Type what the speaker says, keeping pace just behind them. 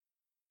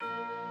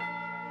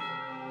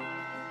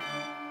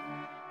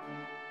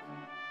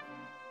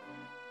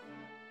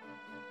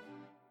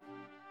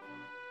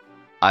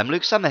I'm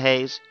Luke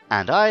Summerhays,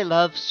 and I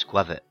love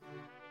Squavit.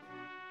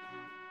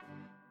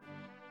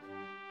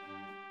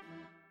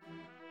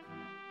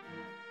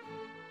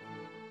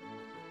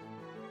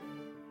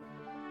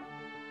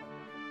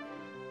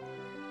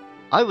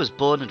 I was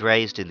born and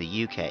raised in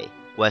the UK,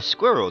 where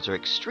squirrels are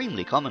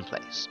extremely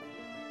commonplace.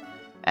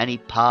 Any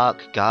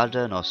park,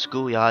 garden or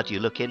schoolyard you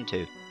look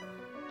into,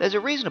 there's a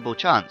reasonable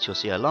chance you'll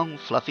see a long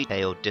fluffy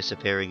tail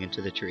disappearing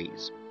into the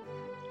trees.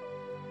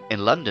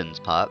 In London's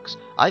parks,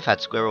 I've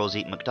had squirrels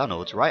eat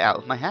McDonald's right out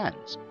of my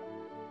hands.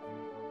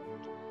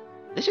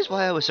 This is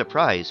why I was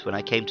surprised when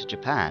I came to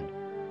Japan,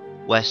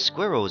 where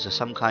squirrels are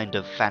some kind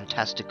of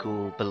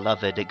fantastical,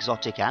 beloved,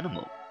 exotic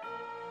animal.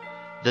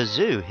 The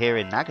zoo here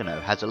in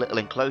Nagano has a little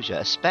enclosure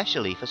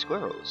especially for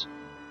squirrels.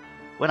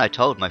 When I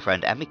told my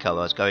friend Emiko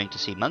I was going to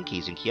see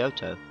monkeys in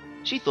Kyoto,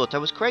 she thought I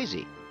was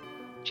crazy.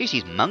 She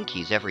sees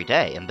monkeys every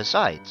day, and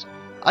besides,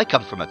 I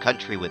come from a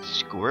country with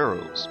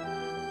squirrels.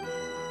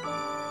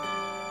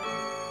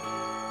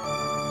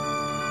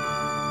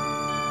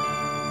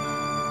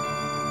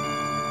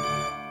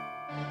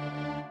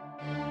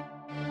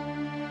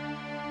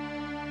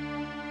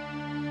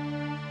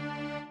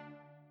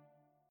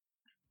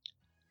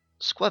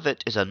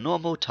 Squavit is a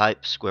normal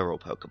type squirrel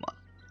Pokemon.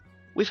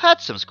 We've had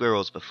some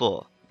squirrels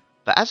before,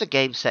 but as a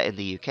game set in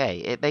the UK,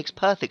 it makes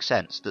perfect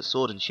sense that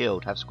Sword and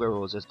Shield have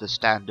squirrels as the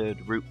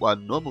standard Route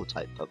 1 normal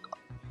type Pokemon.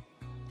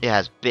 It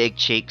has big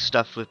cheeks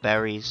stuffed with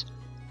berries,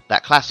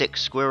 that classic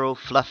squirrel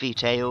fluffy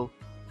tail,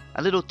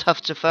 and little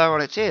tufts of fur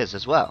on its ears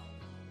as well.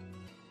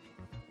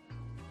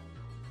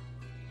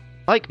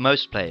 Like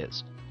most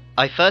players,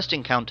 I first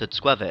encountered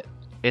Squavit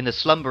in the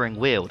Slumbering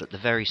Weald at the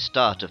very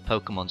start of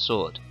Pokemon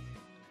Sword.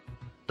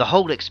 The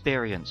whole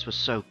experience was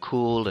so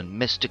cool and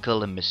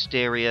mystical and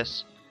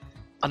mysterious,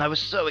 and I was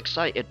so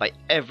excited by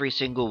every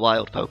single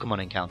wild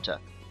Pokemon encounter,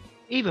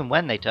 even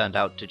when they turned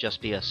out to just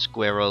be a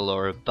squirrel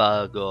or a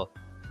bug or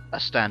a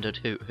standard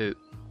Hoot Hoot.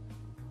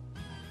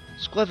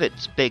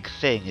 Squavit's big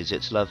thing is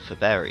its love for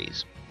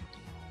berries.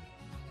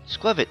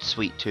 Squavit's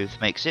sweet tooth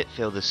makes it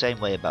feel the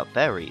same way about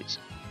berries,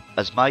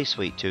 as my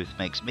sweet tooth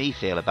makes me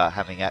feel about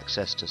having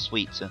access to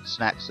sweets and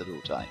snacks at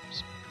all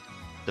times.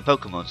 The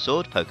Pokemon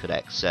Sword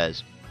Pokédex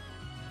says,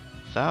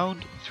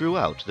 "Found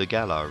throughout the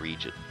Galar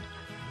region,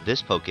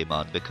 this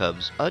Pokemon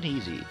becomes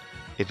uneasy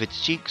if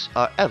its cheeks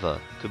are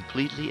ever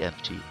completely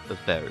empty of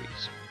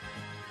berries."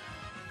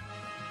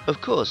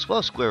 Of course,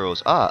 while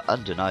squirrels are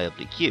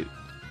undeniably cute,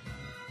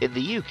 in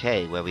the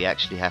UK where we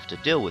actually have to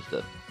deal with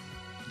them,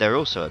 they're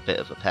also a bit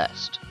of a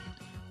pest.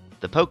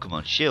 The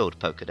Pokemon Shield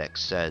Pokédex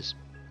says,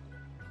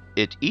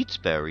 "It eats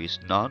berries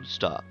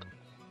non-stop,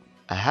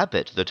 a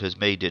habit that has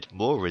made it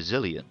more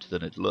resilient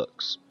than it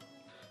looks.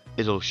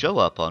 It'll show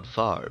up on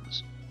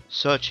farms,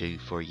 searching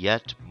for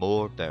yet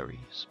more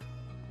berries."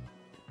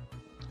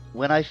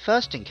 When I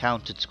first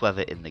encountered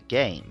Squavit in the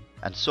game,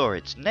 and saw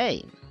its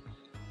name,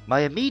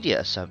 my immediate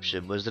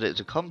assumption was that it's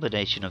a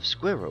combination of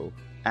squirrel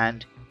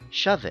and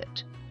shove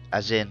it,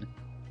 as in,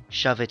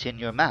 shove it in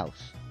your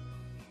mouth.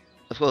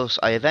 Of course,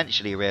 I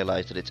eventually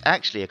realized that it's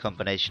actually a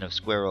combination of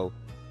squirrel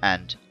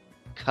and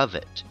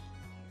covet,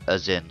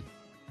 as in,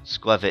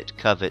 Squavit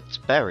covets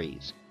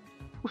berries,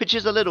 which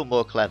is a little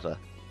more clever,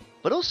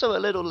 but also a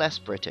little less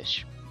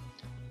British.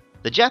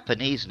 The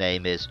Japanese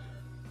name is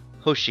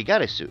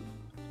Hoshigarisu,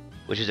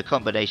 which is a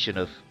combination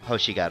of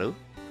Hoshigaru,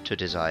 to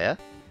desire,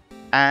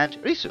 and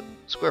Risu,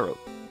 squirrel,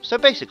 so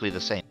basically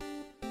the same.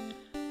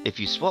 If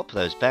you swap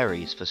those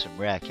berries for some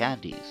rare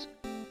candies,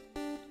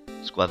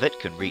 Squavit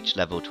can reach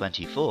level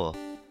 24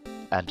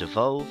 and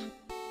evolve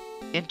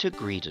into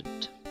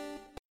Greedent.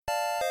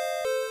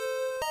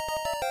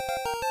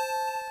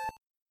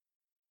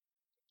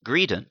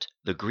 Greedent,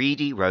 the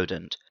greedy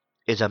rodent,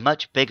 is a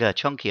much bigger,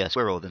 chunkier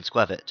squirrel than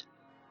Squavit.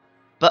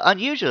 But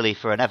unusually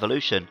for an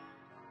evolution,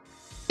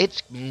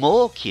 it's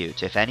more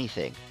cute if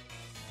anything.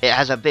 It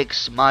has a big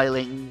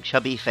smiling,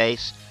 chubby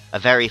face, a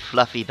very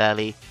fluffy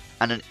belly,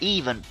 and an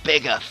even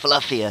bigger,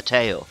 fluffier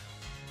tail.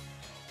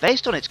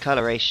 Based on its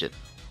coloration,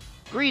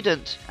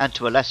 Greedent, and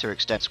to a lesser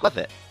extent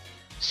Squavit,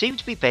 seem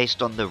to be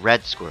based on the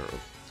red squirrel.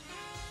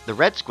 The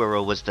red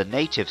squirrel was the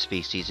native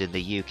species in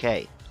the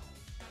UK,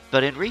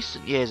 but in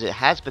recent years it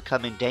has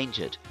become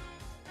endangered.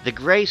 The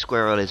grey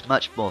squirrel is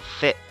much more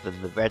fit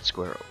than the red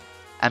squirrel,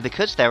 and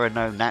because there are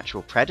no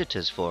natural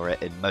predators for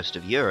it in most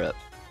of Europe,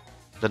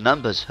 the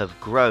numbers have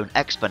grown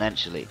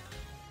exponentially.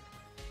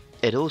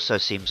 It also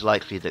seems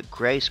likely that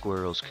grey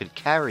squirrels could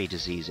carry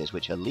diseases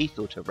which are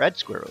lethal to red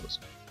squirrels,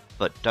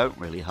 but don't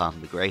really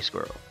harm the grey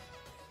squirrel.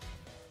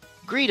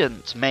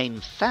 Greedent's main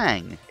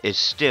thing is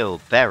still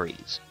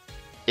berries.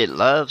 It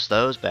loves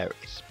those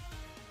berries.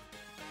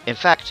 In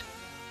fact,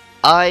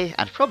 I,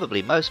 and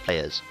probably most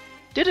players,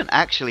 didn't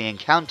actually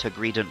encounter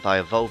Greedent by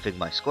evolving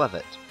my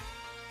Squavit,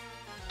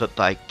 but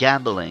by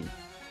gambling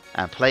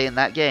and playing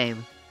that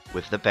game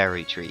with the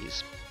berry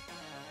trees.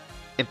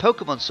 In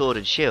Pokemon Sword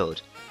and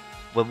Shield,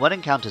 when one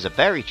encounters a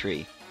berry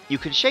tree, you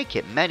can shake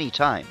it many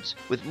times,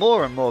 with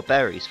more and more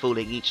berries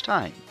falling each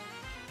time.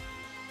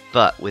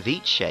 But with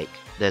each shake,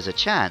 there's a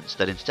chance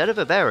that instead of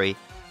a berry,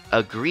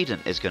 a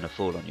Greedent is going to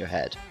fall on your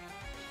head.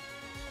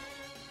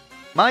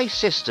 My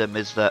system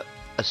is that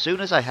as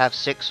soon as I have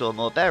 6 or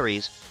more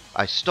berries,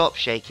 I stop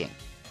shaking,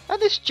 and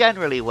this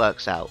generally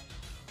works out.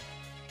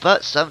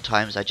 But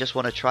sometimes I just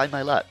want to try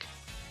my luck.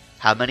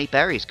 How many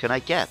berries can I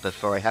get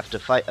before I have to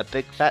fight a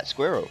big fat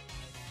squirrel?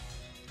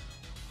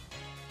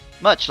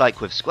 Much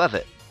like with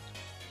Skwovet,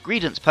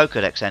 Greedent's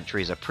Pokedex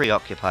entries are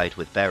preoccupied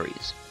with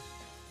berries.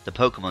 The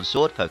Pokemon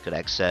Sword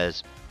Pokedex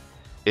says,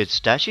 "It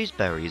stashes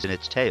berries in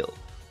its tail.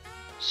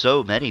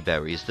 So many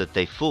berries that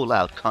they fall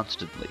out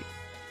constantly.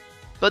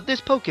 But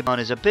this Pokemon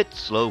is a bit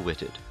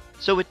slow-witted,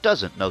 so it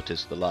doesn't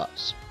notice the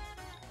loss."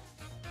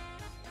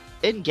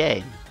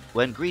 In-game,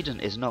 when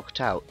Greedent is knocked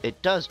out,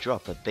 it does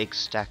drop a big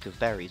stack of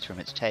berries from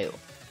its tail,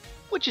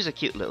 which is a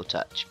cute little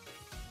touch.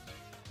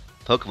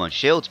 Pokemon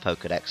Shield's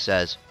Pokedex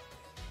says,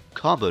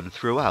 "Common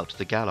throughout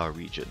the Galar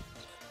region.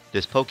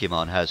 This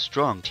Pokemon has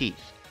strong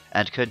teeth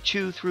and can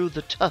chew through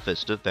the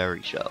toughest of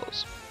berry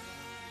shells."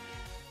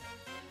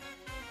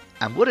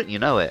 And wouldn't you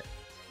know it,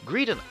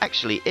 Greedent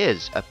actually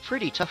is a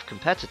pretty tough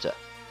competitor.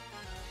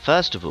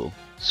 First of all,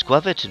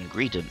 Skwovet and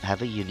Greedent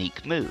have a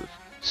unique move,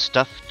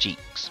 Stuff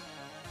Cheeks.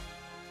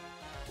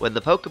 When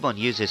the Pokemon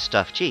uses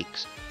Stuff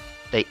Cheeks,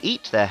 they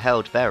eat their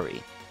held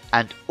berry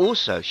and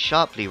also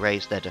sharply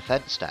raise their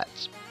defense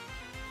stats.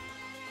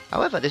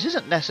 However, this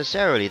isn't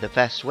necessarily the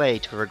best way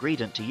for a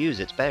Greedent to use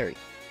its berry.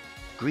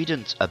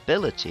 Greedent's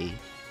ability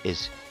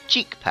is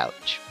Cheek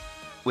Pouch.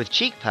 With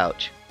Cheek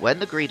Pouch, when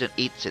the Greedent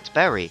eats its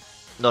berry,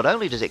 not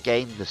only does it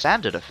gain the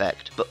standard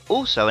effect, but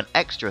also an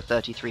extra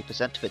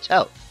 33% of its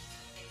health.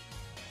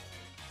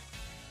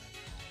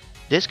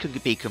 This can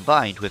be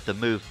combined with the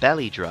move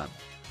Belly Drum,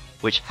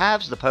 which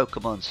halves the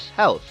Pokemon's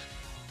health,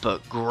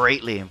 but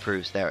greatly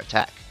improves their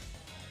attack.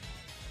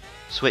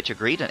 Switch a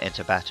Greedent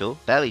into battle,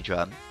 Belly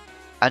Drum,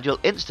 and you'll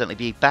instantly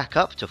be back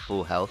up to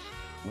full health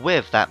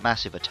with that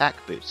massive attack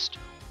boost.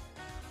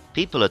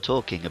 People are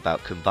talking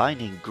about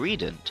combining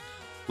Greedent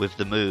with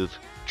the move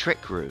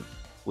Trick Room,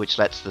 which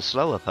lets the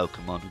slower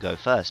Pokemon go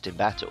first in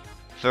battle.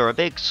 For a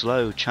big,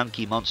 slow,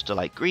 chunky monster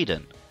like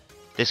Greedent,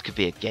 this could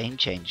be a game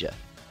changer.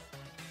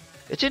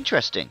 It's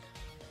interesting,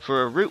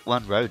 for a Route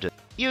 1 rodent,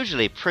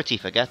 usually pretty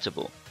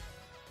forgettable,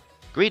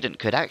 Greedent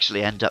could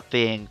actually end up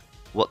being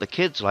what the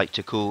kids like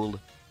to call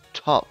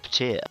top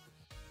tier.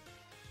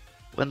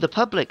 When the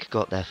public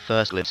got their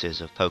first glimpses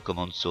of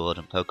Pokemon Sword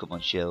and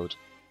Pokemon Shield,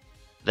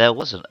 there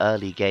was an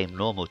early game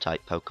normal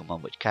type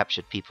Pokemon which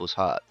captured people's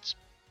hearts.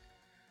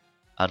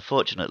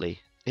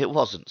 Unfortunately, it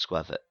wasn't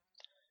Skwovet.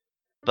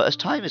 But as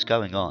time is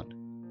going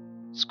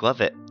on,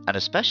 Skwovet, and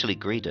especially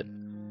Greedent,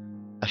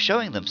 are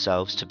showing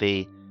themselves to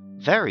be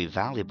very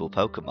valuable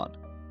Pokemon,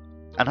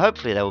 and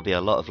hopefully there will be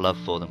a lot of love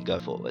for them go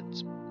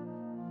forwards.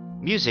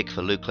 Music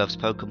for Luke Loves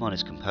Pokemon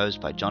is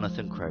composed by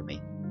Jonathan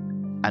Cromie,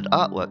 and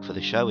artwork for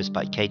the show is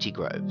by Katie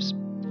Groves.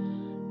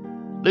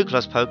 Luke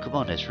Loves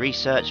Pokemon is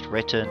researched,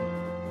 written,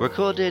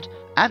 recorded,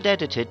 and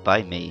edited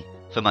by me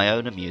for my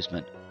own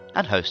amusement,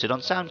 and hosted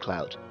on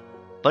SoundCloud.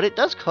 But it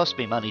does cost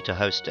me money to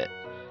host it,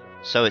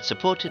 so it's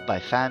supported by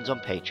fans on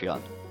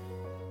Patreon.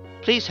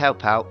 Please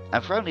help out,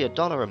 and for only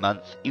 $1 a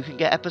month, you can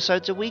get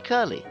episodes a week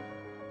early.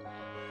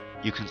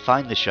 You can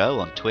find the show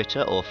on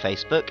Twitter or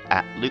Facebook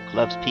at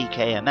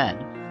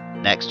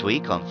LukeLovesPKMN. Next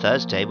week, on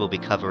Thursday, we'll be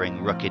covering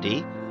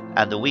Rookidee,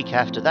 and the week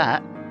after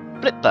that,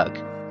 Blipbug.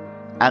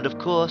 And of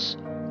course,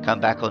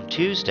 come back on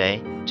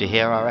Tuesday to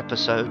hear our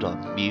episode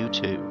on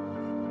Mewtwo.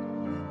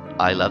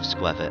 I love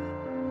Skwovet.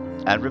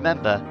 And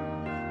remember,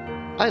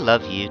 I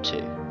love you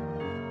too.